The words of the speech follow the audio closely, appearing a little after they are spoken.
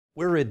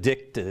We're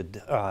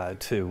addicted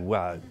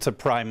to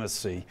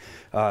primacy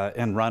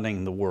and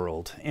running the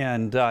world.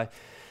 And,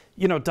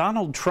 you know,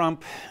 Donald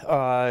Trump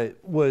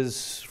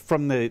was,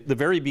 from the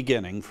very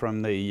beginning,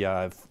 from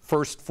the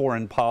first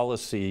foreign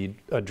policy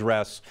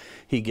address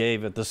he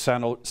gave at the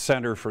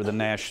Center for the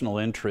National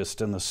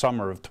Interest in the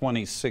summer of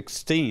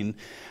 2016,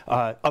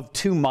 of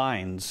two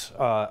minds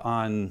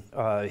on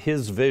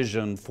his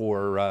vision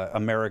for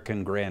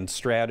American grand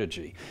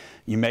strategy.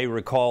 You may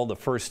recall the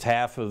first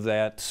half of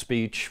that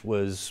speech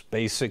was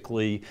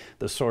basically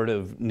the sort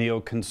of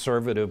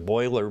neoconservative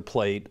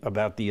boilerplate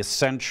about the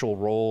essential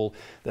role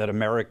that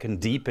American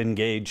deep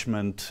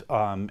engagement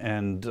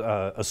and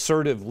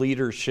assertive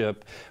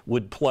leadership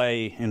would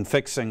play in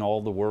fixing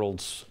all the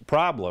world's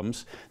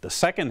problems. The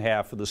second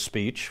half of the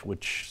speech,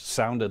 which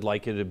sounded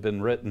like it had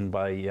been written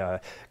by a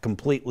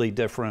completely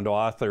different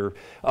author,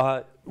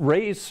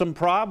 raised some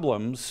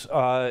problems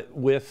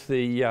with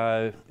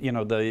the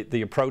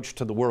the approach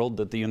to the world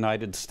that the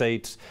United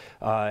States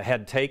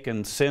had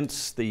taken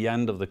since the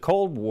end of the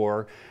Cold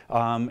War,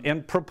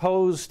 and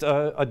proposed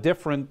a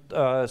different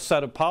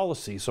set of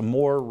policies, a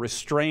more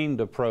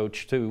restrained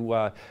approach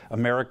to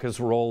America's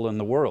role in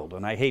the world.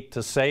 And I hate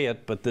to say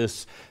it, but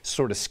this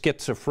sort of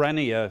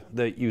schizophrenia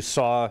that you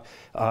saw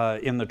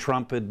in the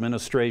Trump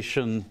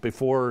administration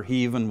before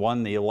he even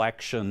won the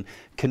election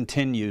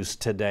continues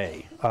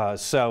today.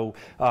 So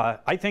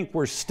I think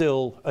we're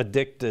still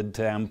addicted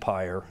to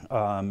empire,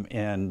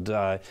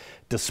 and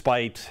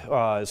despite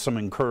some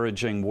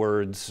encouraging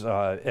words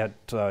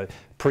at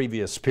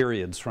previous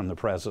periods from the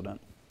president.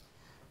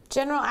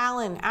 General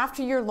Allen,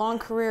 after your long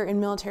career in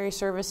military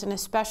service and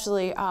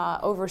especially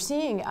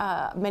overseeing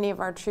many of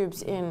our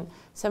troops in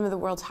some of the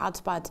world's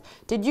hotspots,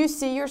 did you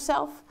see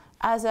yourself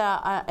as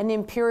an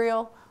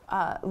imperial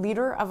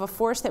leader of a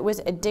force that was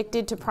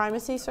addicted to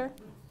primacy, sir?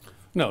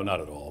 No,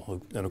 not at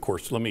all. And of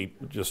course, let me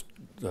just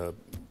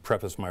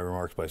preface my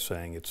remarks by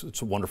saying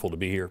it's wonderful to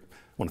be here.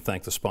 I want to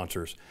thank the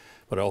sponsors,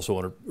 but I also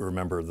want to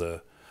remember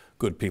the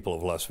good people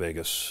of Las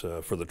Vegas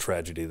for the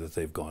tragedy that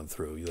they've gone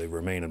through. They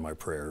remain in my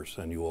prayers,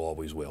 and you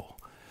always will.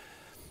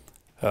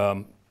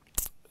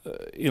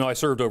 You know, I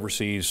served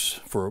overseas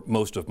for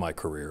most of my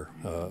career,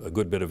 a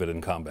good bit of it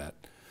in combat.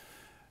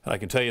 And I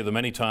can tell you the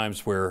many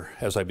times where,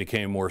 as I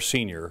became more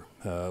senior,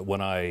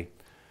 when I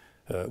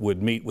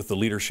would meet with the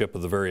leadership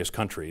of the various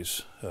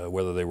countries,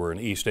 whether they were in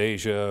East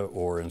Asia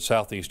or in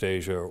Southeast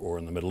Asia or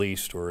in the Middle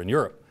East or in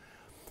Europe,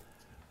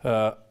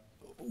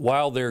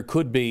 while there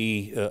could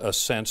be a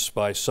sense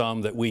by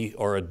some that we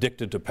are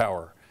addicted to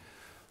power,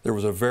 there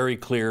was a very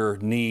clear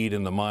need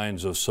in the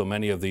minds of so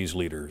many of these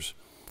leaders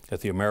that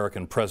the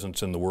American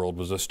presence in the world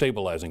was a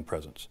stabilizing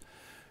presence.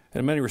 And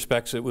in many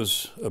respects, it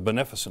was a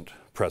beneficent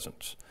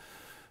presence.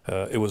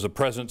 It was a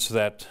presence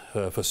that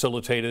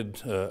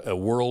facilitated a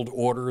world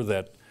order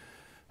that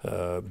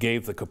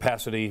gave the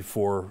capacity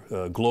for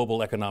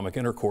global economic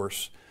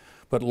intercourse,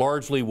 but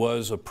largely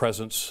was a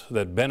presence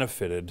that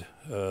benefited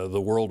the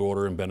world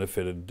order and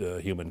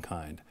benefited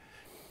humankind.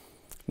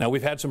 Now,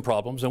 we've had some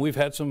problems and we've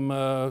had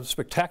some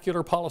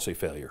spectacular policy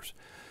failures,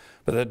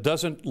 but that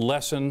doesn't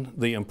lessen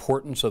the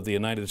importance of the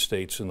United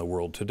States in the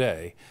world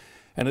today.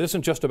 And it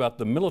isn't just about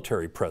the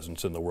military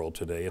presence in the world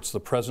today, it's the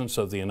presence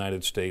of the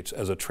United States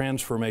as a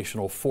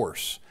transformational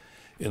force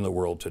in the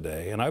world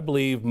today. And I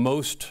believe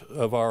most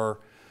of our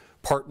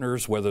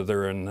partners, whether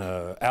they're in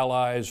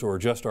allies or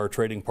just our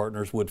trading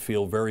partners, would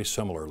feel very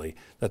similarly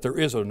that there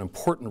is an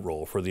important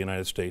role for the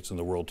United States in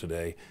the world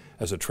today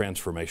as a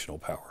transformational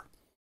power.